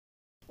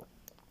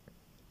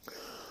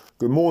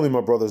Good morning, my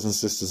brothers and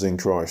sisters in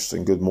Christ,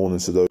 and good morning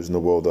to those in the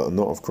world that are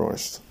not of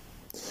Christ.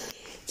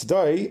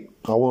 Today,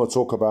 I want to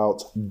talk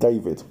about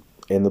David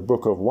in the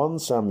book of 1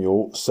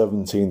 Samuel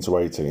 17 to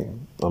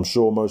 18. I'm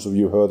sure most of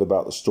you heard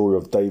about the story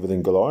of David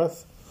and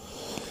Goliath.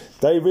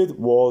 David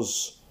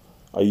was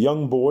a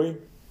young boy,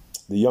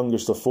 the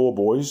youngest of four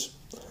boys,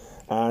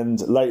 and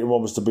later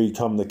on was to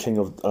become the king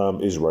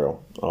of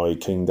Israel, i.e.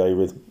 King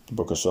David, the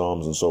book of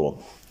Psalms and so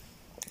on.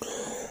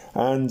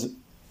 And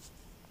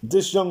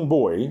this young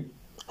boy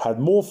had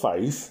more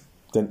faith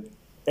than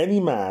any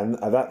man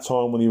at that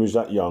time when he was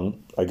that young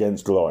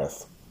against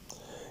Goliath.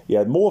 He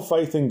had more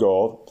faith in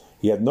God.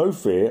 He had no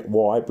fear.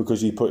 Why?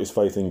 Because he put his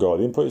faith in God.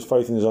 He didn't put his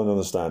faith in his own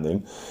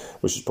understanding,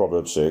 which is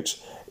Proverbs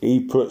 6. He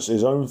puts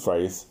his own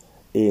faith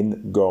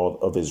in God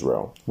of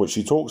Israel, which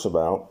he talks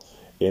about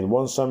in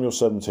 1 Samuel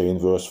 17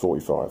 verse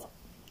 45.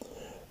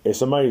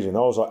 It's amazing.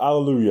 I was like,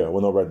 hallelujah,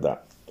 when I read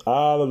that.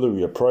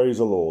 Hallelujah, praise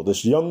the Lord.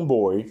 This young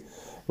boy,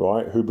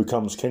 right, who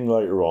becomes king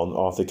later on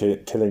after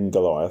killing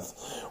Goliath,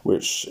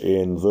 which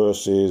in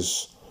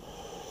verses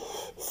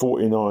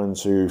 49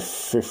 to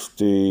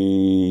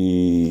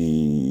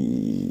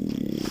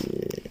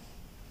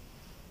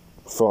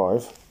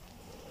 55,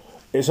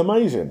 it's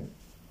amazing,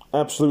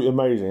 absolutely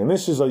amazing. And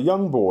this is a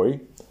young boy,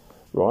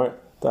 right,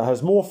 that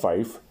has more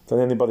faith than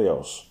anybody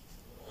else.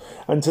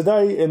 And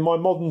today in my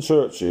modern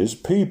churches,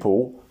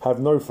 people have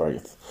no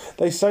faith.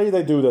 They say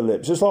they do with their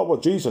lips. It's like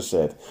what Jesus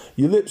said,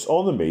 your lips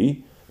honour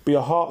me, but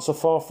your hearts are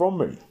far from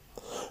me.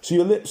 So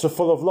your lips are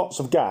full of lots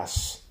of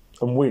gas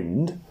and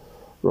wind,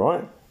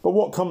 right? But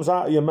what comes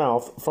out of your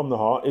mouth from the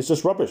heart is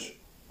just rubbish.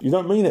 You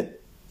don't mean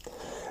it.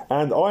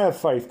 And I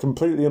have faith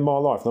completely in my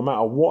life. No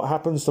matter what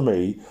happens to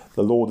me,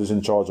 the Lord is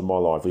in charge of my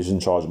life. He's in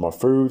charge of my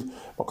food,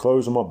 my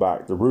clothes on my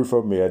back, the roof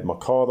over my head, my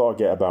car that I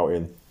get about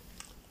in,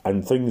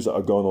 and things that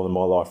are going on in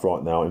my life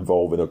right now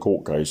involving a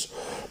court case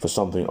for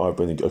something I've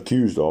been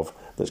accused of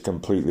that's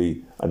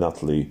completely and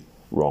utterly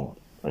wrong.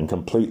 And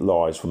complete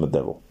lies from the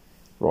devil,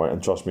 right?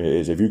 And trust me, it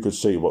is. If you could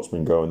see what's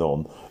been going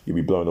on, you'd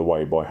be blown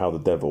away by how the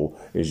devil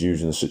is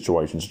using the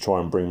situation to try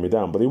and bring me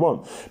down. But he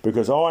won't,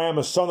 because I am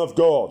a son of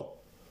God.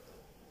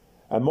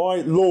 And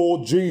my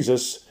Lord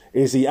Jesus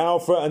is the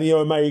Alpha and the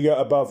Omega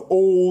above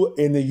all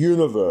in the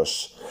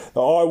universe.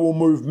 That I will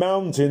move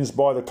mountains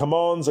by the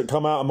commands that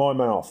come out of my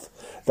mouth.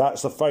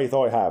 That's the faith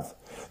I have.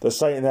 That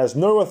Satan has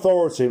no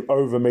authority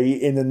over me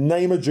in the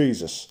name of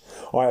Jesus.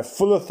 I have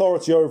full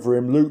authority over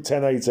him, Luke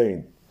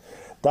 10:18.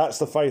 That's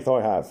the faith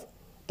I have,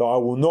 that I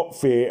will not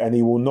fear and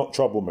he will not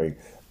trouble me,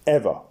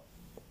 ever.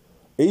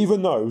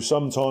 Even though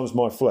sometimes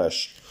my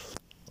flesh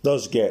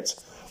does get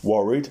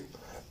worried,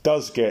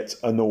 does get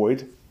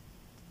annoyed,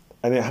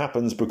 and it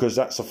happens because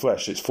that's the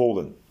flesh, it's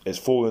fallen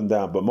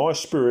down. But my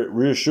spirit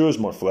reassures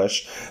my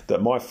flesh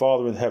that my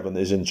Father in heaven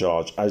is in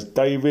charge, as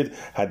David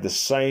had the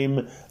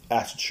same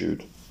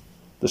attitude,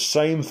 the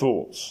same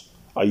thoughts.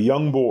 A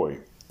young boy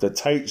that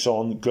takes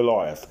on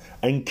Goliath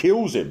and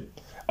kills him,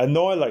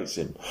 annihilates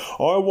him.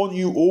 I want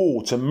you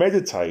all to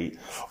meditate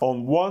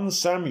on 1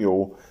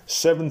 Samuel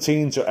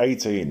 17 to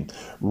 18.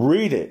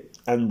 Read it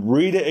and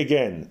read it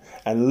again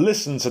and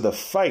listen to the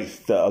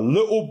faith that a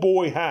little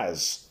boy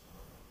has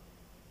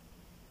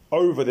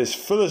over this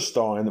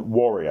Philistine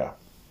warrior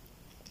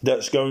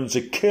that's going to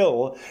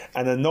kill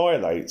and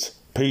annihilate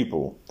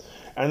people.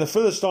 And the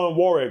Philistine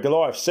warrior,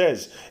 Goliath,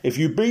 says, if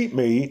you beat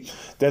me,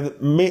 then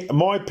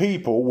my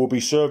people will be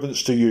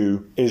servants to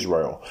you,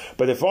 Israel.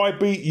 But if I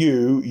beat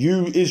you,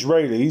 you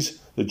Israelis,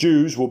 the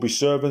Jews, will be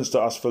servants to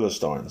us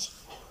Philistines.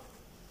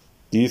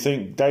 Do you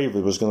think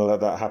David was going to let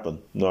that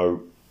happen?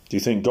 No. Do you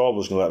think God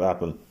was going to let that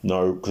happen?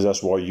 No, because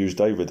that's why he used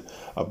David,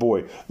 a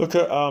boy. Look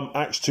at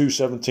Acts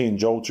 2:17,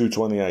 Joel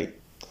 2:28.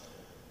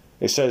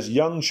 It says,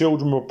 young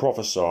children will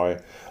prophesy,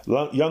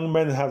 young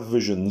men have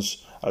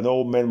visions, and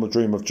old men will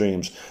dream of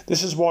dreams.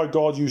 This is why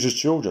God uses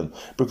children,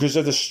 because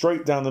they're just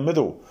straight down the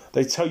middle.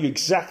 They tell you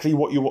exactly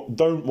what you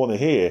don't want to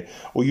hear,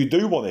 or you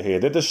do want to hear.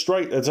 They're just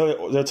straight.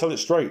 They'll tell it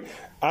straight.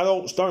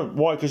 Adults don't.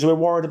 Why? Because we're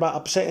worried about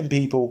upsetting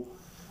people.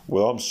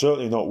 Well, I'm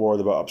certainly not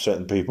worried about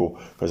upsetting people,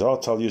 because I'll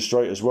tell you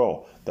straight as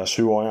well. That's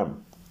who I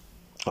am.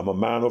 I'm a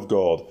man of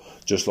God,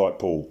 just like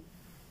Paul,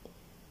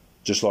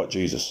 just like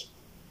Jesus.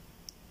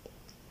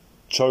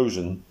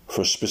 Chosen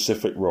for a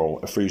specific role,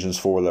 Ephesians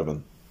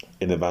 4:11,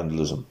 in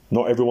evangelism.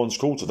 Not everyone's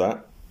called to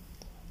that.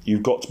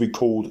 You've got to be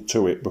called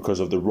to it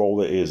because of the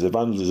role it is.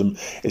 Evangelism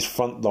is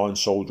frontline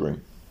soldiering.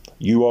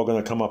 You are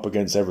going to come up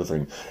against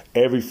everything,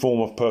 every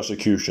form of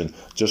persecution,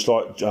 just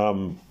like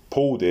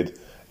Paul did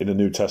in the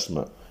New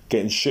Testament,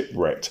 getting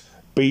shipwrecked,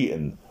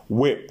 beaten,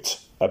 whipped,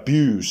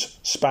 abused,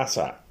 spat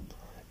at,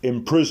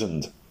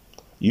 imprisoned.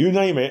 You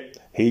name it,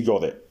 he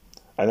got it.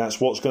 And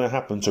that's what's going to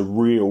happen to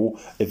real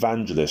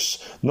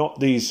evangelists, not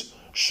these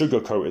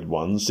sugar-coated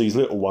ones, these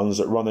little ones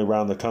that run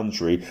around the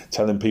country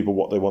telling people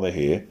what they want to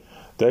hear.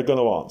 They're going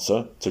to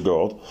answer to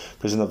God,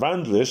 because an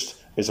evangelist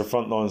is a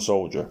frontline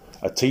soldier.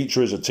 A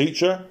teacher is a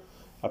teacher.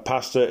 A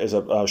pastor is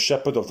a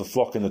shepherd of the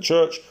flock in the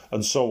church,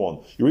 and so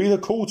on. You're either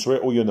called to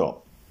it or you're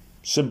not.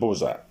 Simple as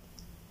that.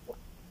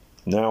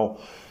 Now,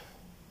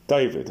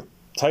 David,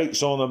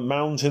 takes on a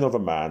mountain of a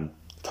man,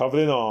 covered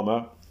in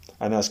armour,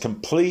 and has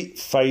complete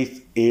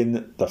faith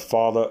in the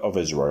Father of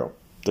Israel,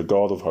 the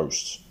God of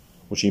hosts,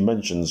 which he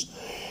mentions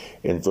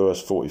in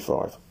verse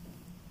 45,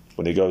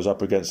 when he goes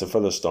up against the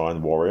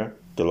Philistine warrior,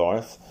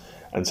 Goliath,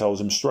 and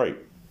tells him straight.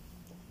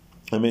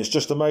 I mean, it's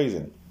just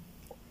amazing.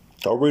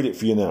 I'll read it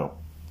for you now.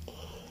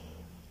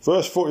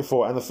 Verse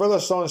 44, and the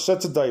Philistine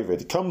said to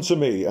David, come to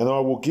me, and I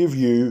will give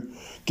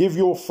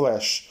your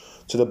flesh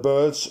to the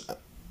birds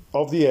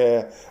of the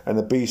air and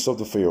the beasts of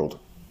the field.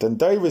 Then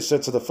David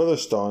said to the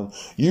Philistine,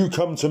 you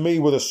come to me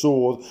with a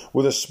sword,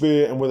 with a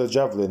spear, and with a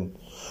javelin.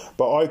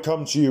 But I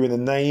come to you in the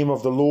name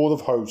of the Lord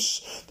of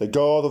hosts, the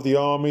God of the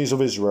armies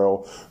of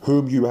Israel,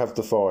 whom you have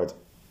defied.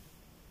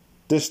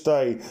 This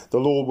day the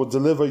Lord will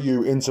deliver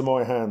you into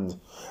my hand,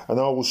 and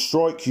I will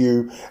strike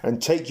you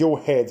and take your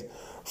head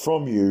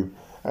from you.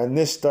 And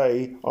this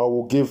day I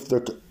will give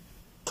the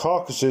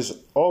carcasses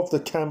of the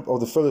camp of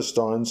the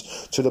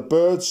Philistines to the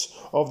birds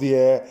of the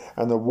air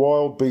and the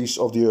wild beasts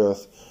of the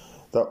earth,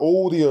 that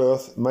all the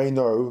earth may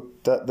know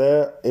that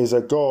there is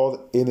a God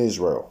in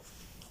Israel.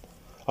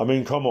 I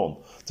mean, come on,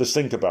 just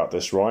think about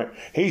this, right?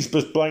 He's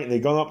just blatantly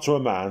gone up to a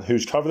man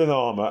who's covered in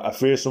armour, a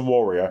fearsome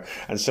warrior,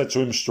 and said to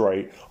him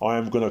straight, I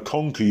am going to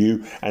conquer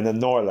you and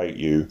annihilate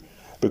you,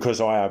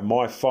 because I have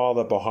my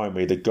Father behind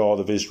me, the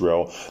God of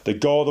Israel, the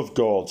God of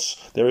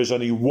gods. There is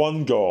only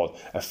one God,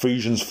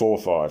 Ephesians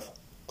 4:5.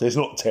 There's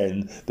not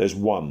 10, there's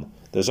one.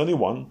 There's only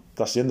one,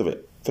 that's the end of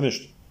it.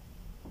 Finished.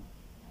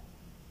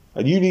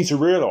 And you need to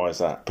realise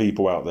that,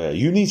 people out there.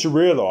 You need to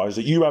realise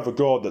that you have a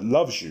God that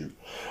loves you,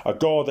 a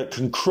God that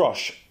can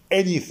crush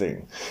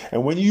anything.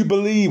 And when you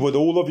believe with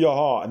all of your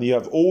heart and you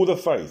have all the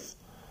faith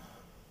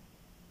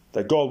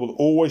that God will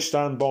always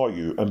stand by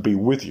you and be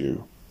with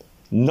you,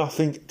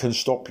 nothing can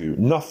stop you,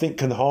 nothing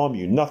can harm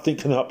you, nothing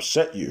can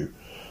upset you,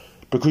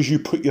 because you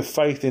put your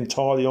faith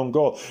entirely on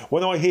God.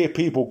 When I hear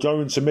people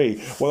going to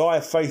me, well, I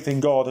have faith in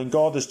God, and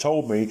God has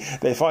told me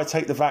that if I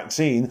take the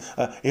vaccine,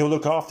 he'll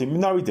look after me.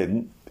 No, he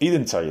didn't. He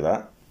didn't tell you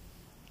that.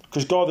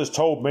 Because God has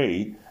told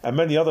me, and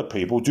many other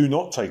people, do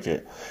not take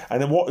it.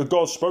 And then what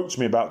God spoke to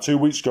me about 2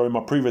 weeks ago in my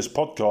previous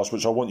podcast,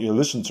 which I want you to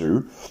listen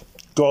to,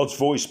 God's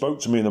voice spoke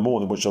to me in the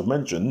morning, which I've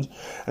mentioned,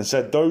 and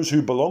said, those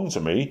who belong to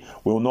me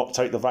will not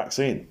take the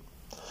vaccine.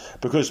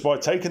 Because by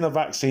taking the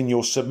vaccine,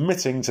 you're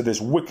submitting to this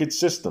wicked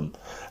system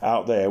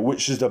out there,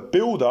 which is the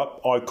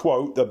build-up, I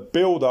quote, the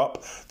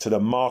build-up to the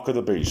mark of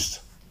the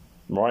beast.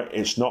 Right?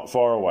 It's not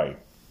far away.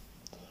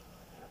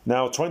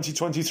 Now,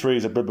 2023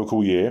 is a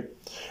biblical year,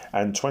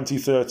 and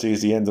 2030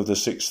 is the end of the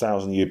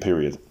 6,000-year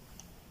period.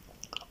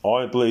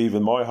 I believe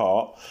in my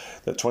heart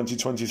that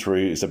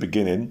 2023 is the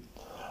beginning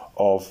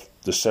of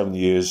the 7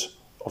 years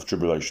of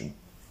tribulation.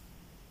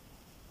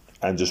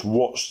 And just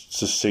watch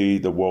to see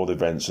the world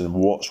events and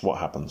watch what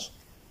happens.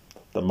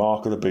 The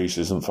mark of the beast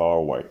isn't far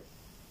away.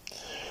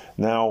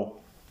 Now,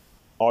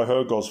 I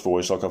heard God's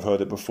voice like I've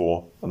heard it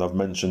before, and I've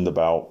mentioned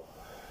about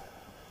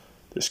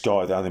this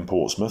guy down in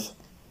Portsmouth,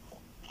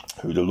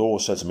 who the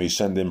Lord said to me,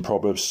 send in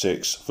Proverbs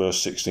 6,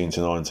 verse 16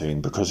 to 19,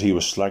 because he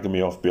was slagging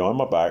me off behind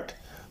my back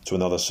to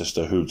another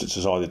sister who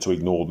decided to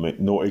ignore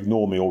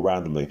me all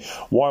randomly.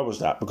 Why was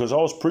that? Because I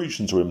was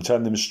preaching to him,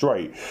 telling him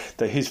straight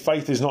that his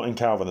faith is not in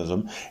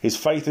Calvinism, his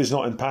faith is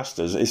not in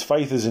pastors, his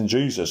faith is in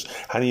Jesus,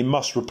 and he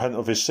must repent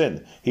of his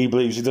sin. He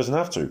believes he doesn't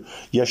have to.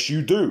 Yes,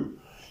 you do.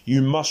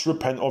 You must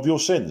repent of your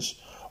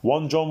sins.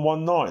 1 John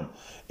 1:9.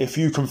 If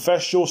you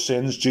confess your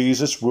sins,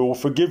 Jesus will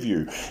forgive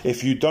you.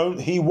 If you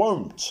don't, he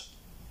won't.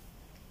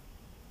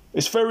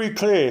 It's very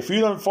clear. If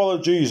you don't follow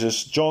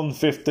Jesus, John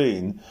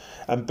 15,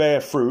 and bear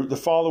fruit, the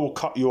Father will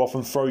cut you off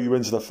and throw you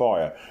into the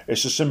fire.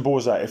 It's as simple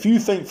as that. If you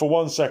think for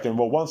 1 second,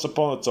 well, once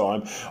upon a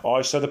time,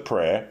 I said a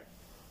prayer,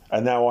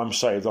 and now I'm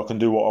saved, I can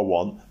do what I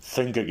want,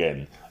 think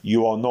again.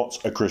 You are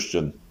not a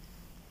Christian.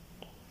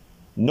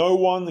 No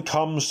one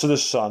comes to the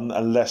Son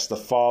unless the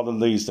Father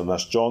leads them.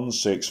 That's John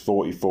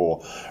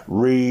 6:44.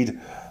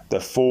 Read the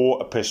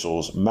 4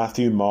 epistles,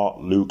 Matthew, Mark,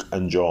 Luke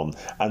and John,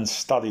 and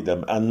study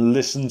them and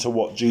listen to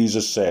what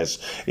Jesus says.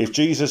 If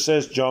Jesus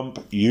says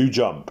jump, you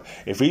jump.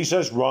 If he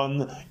says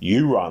run,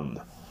 you run.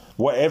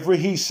 Whatever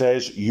he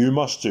says, you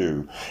must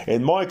do.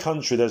 In my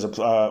country, there's an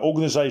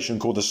organisation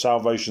called the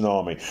Salvation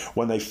Army.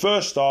 When they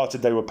first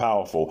started, they were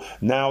powerful.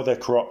 Now they're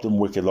corrupt and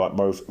wicked like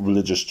most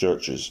religious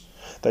churches.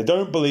 They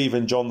don't believe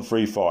in John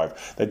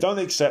 3:5. They don't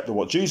accept that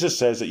what Jesus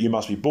says, that you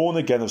must be born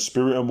again of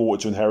spirit and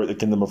water to inherit the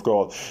kingdom of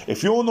God.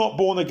 If you're not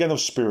born again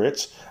of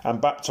spirit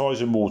and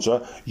baptized in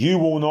water, you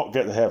will not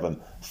get to heaven.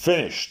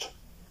 Finished.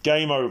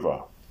 Game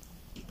over.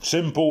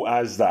 Simple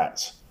as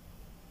that.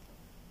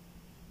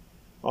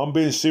 I'm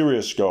being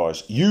serious,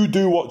 guys. You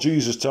do what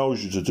Jesus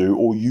tells you to do,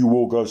 or you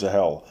will go to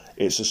hell.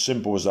 It's as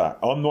simple as that.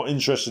 I'm not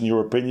interested in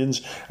your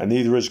opinions, and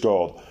neither is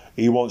God.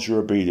 He wants your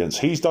obedience.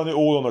 He's done it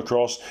all on the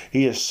cross.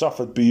 He has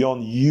suffered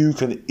beyond you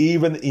can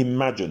even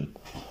imagine,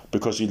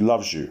 because he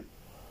loves you.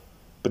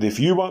 But if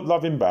you won't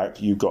love him back,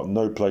 you've got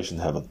no place in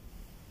heaven.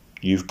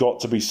 You've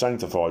got to be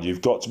sanctified.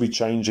 You've got to be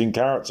changed in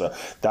character.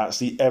 That's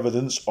the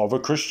evidence of a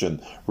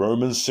Christian.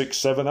 Romans 6,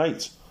 7,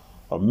 8.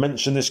 I've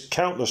mentioned this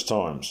countless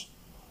times.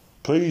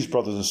 Please,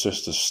 brothers and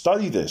sisters,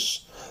 study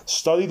this.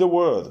 Study the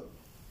Word.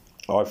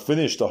 I've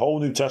finished the whole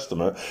New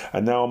Testament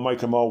and now I'm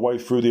making my way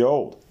through the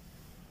Old.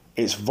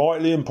 It's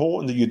vitally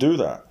important that you do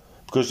that,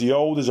 because the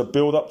Old is a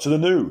build-up to the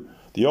New.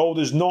 The Old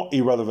is not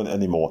irrelevant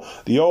anymore.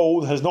 The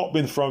Old has not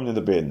been thrown in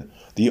the bin.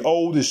 The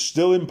Old is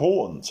still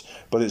important,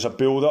 but it's a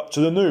build-up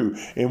to the New,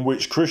 in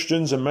which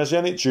Christians and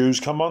Messianic Jews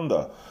come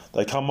under.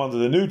 They come under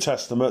the New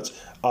Testament,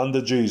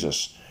 under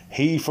Jesus.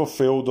 He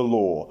fulfilled the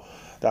law.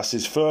 That's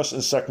his first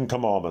and second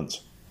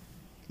commandment.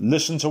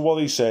 Listen to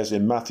what he says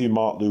in Matthew,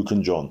 Mark, Luke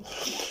and John.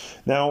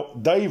 Now,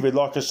 David,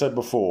 like I said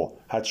before,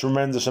 had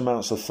tremendous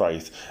amounts of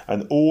faith,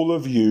 and all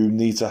of you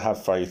need to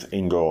have faith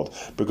in God,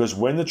 because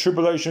when the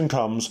tribulation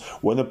comes,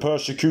 when the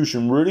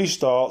persecution really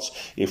starts,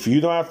 if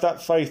you don't have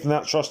that faith and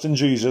that trust in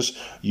Jesus,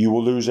 you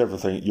will lose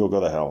everything. You'll go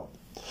to hell.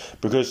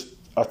 Because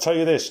I tell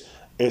you this,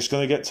 it's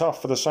going to get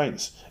tough for the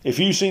saints. If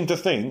you seem to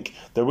think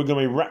that we're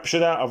going to be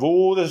raptured out of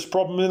all this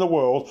problem in the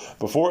world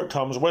before it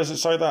comes, where does it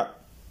say that?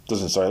 It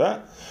doesn't say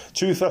that.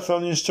 2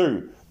 Thessalonians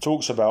 2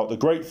 talks about the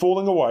great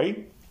falling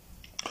away,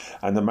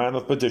 and the man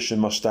of perdition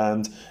must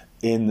stand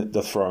in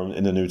the throne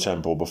in the new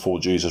temple before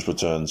Jesus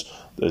returns.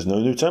 There's no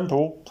new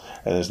temple,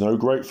 and there's no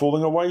great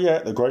falling away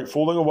yet. The great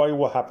falling away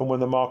will happen when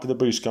the mark of the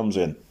beast comes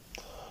in.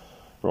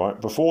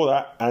 Right? Before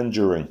that and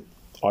during.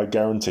 I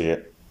guarantee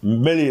it.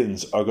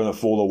 Millions are going to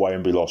fall away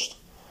and be lost.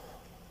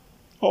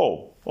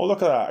 Oh,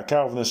 look at that. A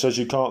Calvinist says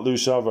you can't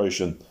lose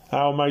salvation.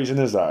 How amazing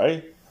is that,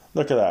 eh?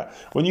 Look at that.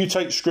 When you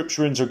take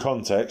Scripture into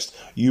context,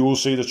 you will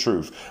see the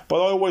truth. But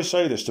I always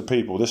say this to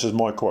people. This is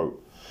my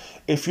quote.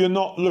 If you're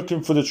not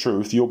looking for the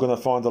truth, you're going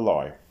to find a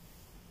lie.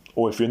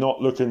 Or if you're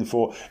looking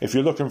for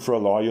a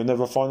lie, you'll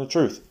never find the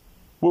truth.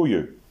 Will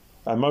you?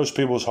 And most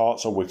people's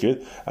hearts are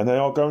wicked, and they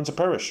are going to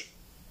perish.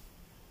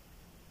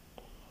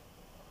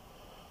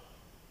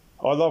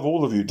 I love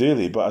all of you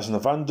dearly, but as an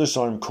evangelist,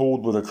 I am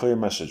called with a clear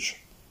message.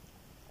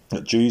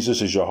 That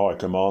Jesus is your high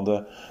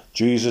commander.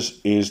 Jesus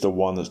is the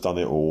one that's done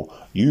it all.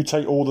 You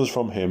take orders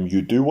from him,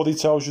 you do what he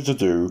tells you to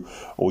do,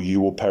 or you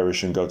will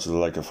perish and go to the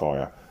lake of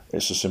fire.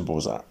 It's as simple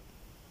as that.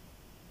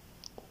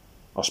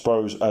 I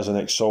suppose as an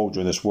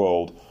ex-soldier in this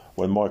world,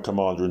 when my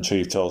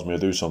commander-in-chief tells me to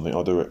do something,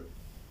 I'll do it.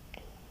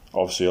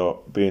 Obviously,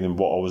 being in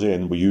what I was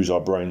in, we use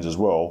our brains as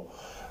well,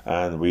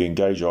 and we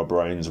engage our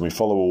brains, and we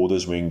follow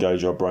orders, we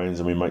engage our brains,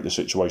 and we make the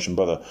situation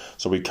better.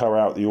 So we carry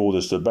out the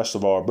orders to the best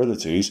of our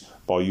abilities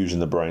by using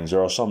the brains.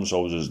 There are some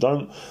soldiers that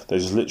don't. They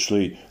just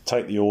literally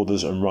take the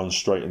orders and run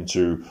straight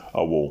into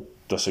a wall.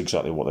 That's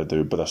exactly what they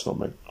do, but that's not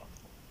me.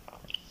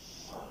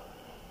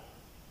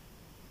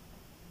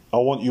 I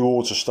want you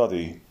all to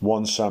study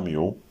 1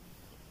 Samuel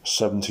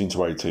 17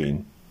 to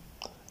 18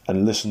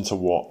 and listen to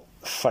what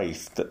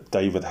faith that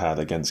David had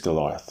against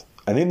Goliath.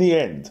 And in the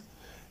end,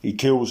 he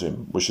kills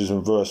him, which is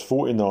in verse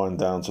 49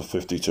 down to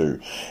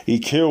 52. He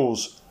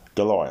kills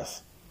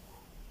Goliath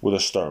with a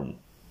stone.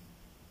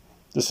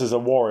 This is a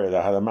warrior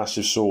that had a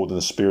massive sword and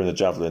a spear and a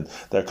javelin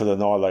that could have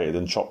annihilated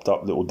and chopped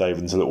up little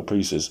David into little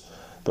pieces.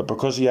 But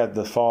because he had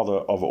the father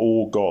of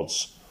all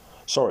gods,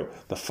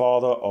 the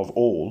father of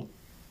all,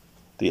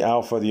 the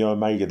Alpha, the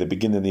Omega, the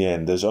beginning and the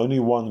end, there's only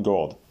one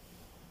God.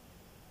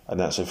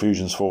 And that's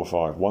Ephesians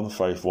 4:5. One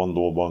faith, one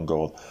Lord, one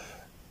God.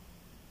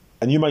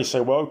 And you may say,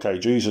 well, okay,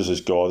 Jesus is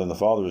God and the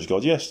Father is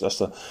God. Yes, that's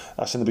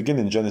in the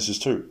beginning, Genesis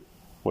 2.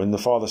 When the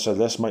Father said,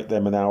 let's make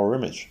them in our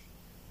image.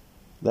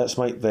 Let's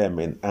make them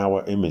in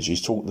our image.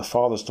 The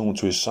Father's talking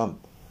to his Son.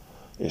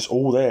 It's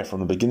all there from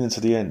the beginning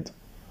to the end.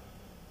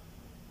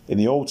 In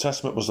the Old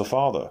Testament was the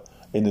Father.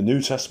 In the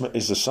New Testament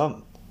is the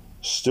Son.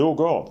 Still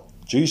God.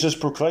 Jesus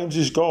proclaims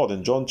his God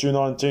in John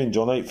 2:19,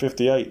 John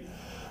 8:58,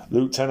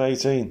 Luke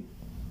 10:18.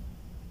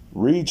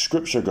 Read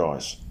Scripture,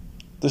 guys.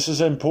 This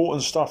is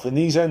important stuff. In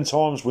these end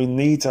times, we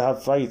need to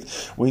have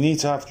faith. We need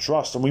to have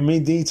trust. And we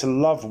need to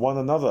love one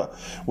another.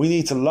 We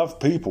need to love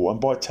people. And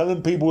by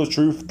telling people the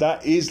truth,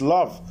 that is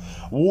love.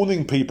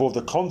 Warning people of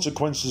the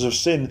consequences of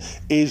sin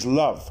is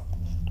love.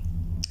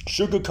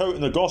 Sugarcoating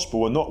the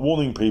gospel and not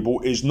warning people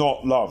is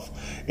not love.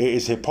 It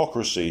is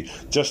hypocrisy,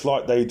 just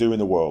like they do in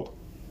the world.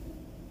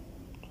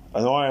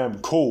 And I am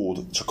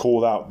called to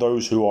call out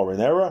those who are in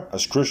error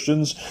as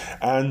Christians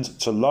and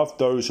to love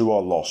those who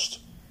are lost.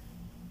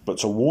 But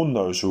to warn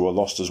those who are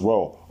lost as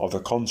well of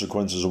the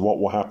consequences of what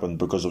will happen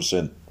because of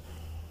sin.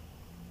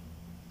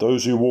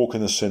 Those who walk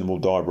in the sin will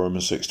die,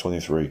 Romans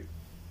 6:23.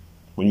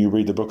 When you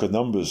read the book of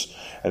Numbers,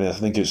 and I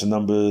think it's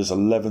Numbers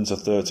 11 to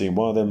 13,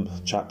 one of them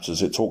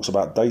chapters, it talks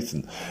about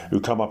Dathan, who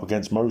come up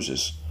against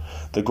Moses.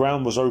 The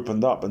ground was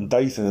opened up, and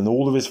Dathan and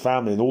all of his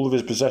family and all of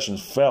his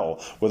possessions fell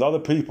with other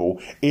people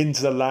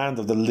into the land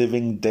of the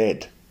living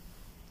dead.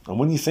 And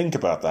when you think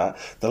about that,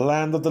 the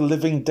land of the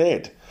living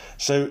dead.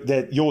 So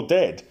that you're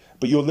dead,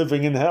 but you're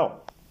living in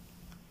hell.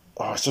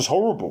 Oh, it's just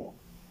horrible.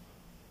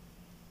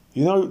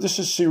 You know, this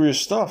is serious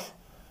stuff.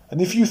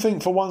 And if you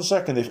think for 1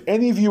 second, if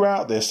any of you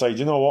out there say,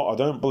 you know what, I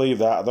don't believe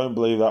that, I don't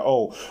believe that.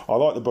 Oh, I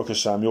like the book of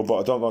Samuel, but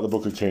I don't like the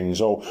book of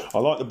Kings. Oh, I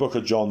like the book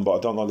of John, but I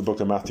don't like the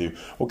book of Matthew.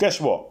 Well, guess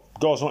what?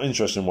 God's not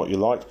interested in what you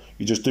like.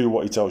 You just do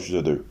what he tells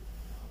you to do.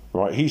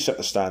 Right? He set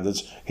the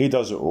standards. He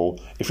does it all.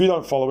 If you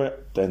don't follow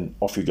it, then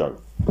off you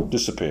go.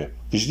 Disappear.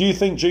 Because do you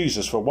think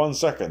Jesus, for 1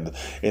 second,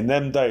 in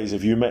them days,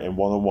 if you met him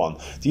one-on-one,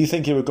 do you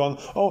think he would have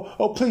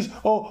gone,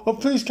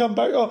 please come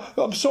back. Oh,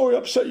 I'm sorry, I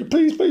upset you.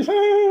 Please.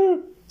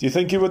 Do you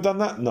think he would have done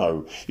that?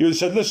 No. He would have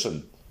said,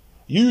 listen,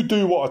 you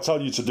do what I tell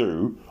you to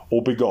do,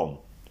 or be gone.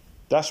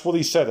 That's what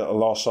he said at the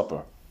Last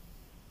Supper.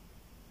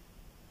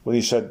 When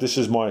he said,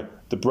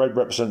 the bread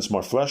represents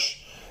my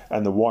flesh,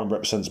 and the wine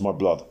represents my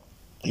blood.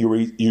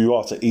 You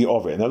are to eat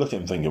of it. And they look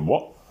at him thinking,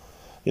 what?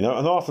 And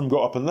half of them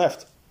got up and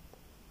left.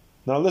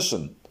 Now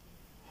listen,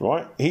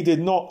 right? He did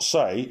not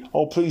say,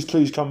 oh,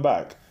 please come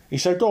back. He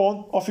said, go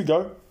on, off you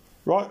go.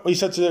 Right? He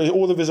said to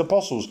all of his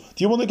apostles,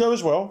 do you want to go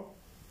as well?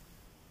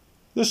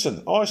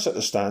 Listen, I set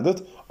the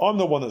standard. I'm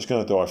the one that's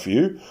going to die for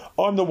you.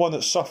 I'm the one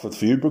that suffered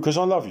for you because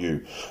I love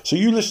you. So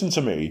you listen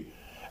to me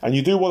and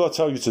you do what I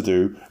tell you to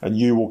do and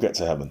you will get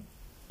to heaven.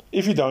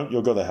 If you don't,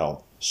 you'll go to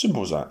hell.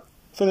 Simple as that.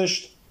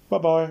 Finished.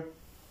 Bye-bye.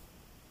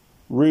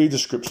 Read the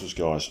scriptures,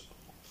 guys.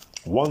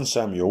 1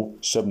 Samuel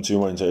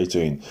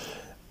 17:1-18.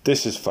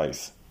 This is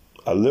faith.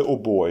 A little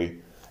boy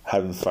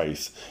having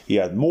faith. He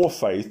had more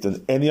faith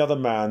than any other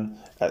man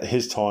at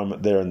his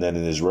time there and then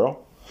in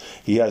Israel.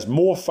 He has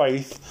more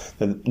faith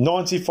than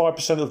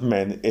 95% of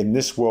men in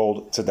this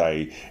world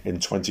today in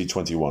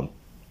 2021.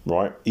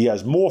 Right? He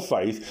has more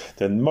faith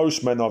than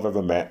most men I've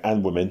ever met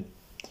and women,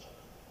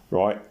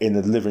 right, in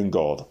the living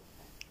God.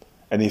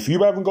 And if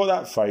you haven't got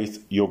that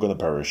faith, you're going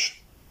to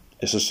perish.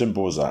 It's as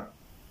simple as that.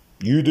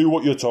 You do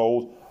what you're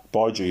told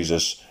by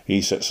Jesus.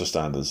 He sets the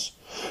standards.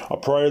 I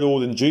pray,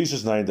 Lord, in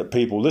Jesus' name, that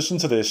people listen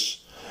to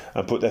this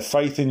and put their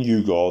faith in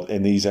you, God,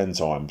 in these end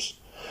times.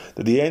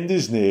 That the end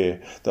is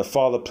near. That,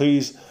 Father,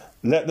 please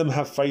let them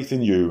have faith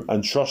in you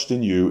and trust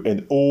in you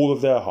in all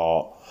of their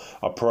heart.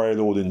 I pray,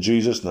 Lord, in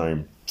Jesus'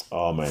 name.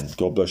 Amen.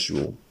 God bless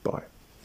you all. Bye.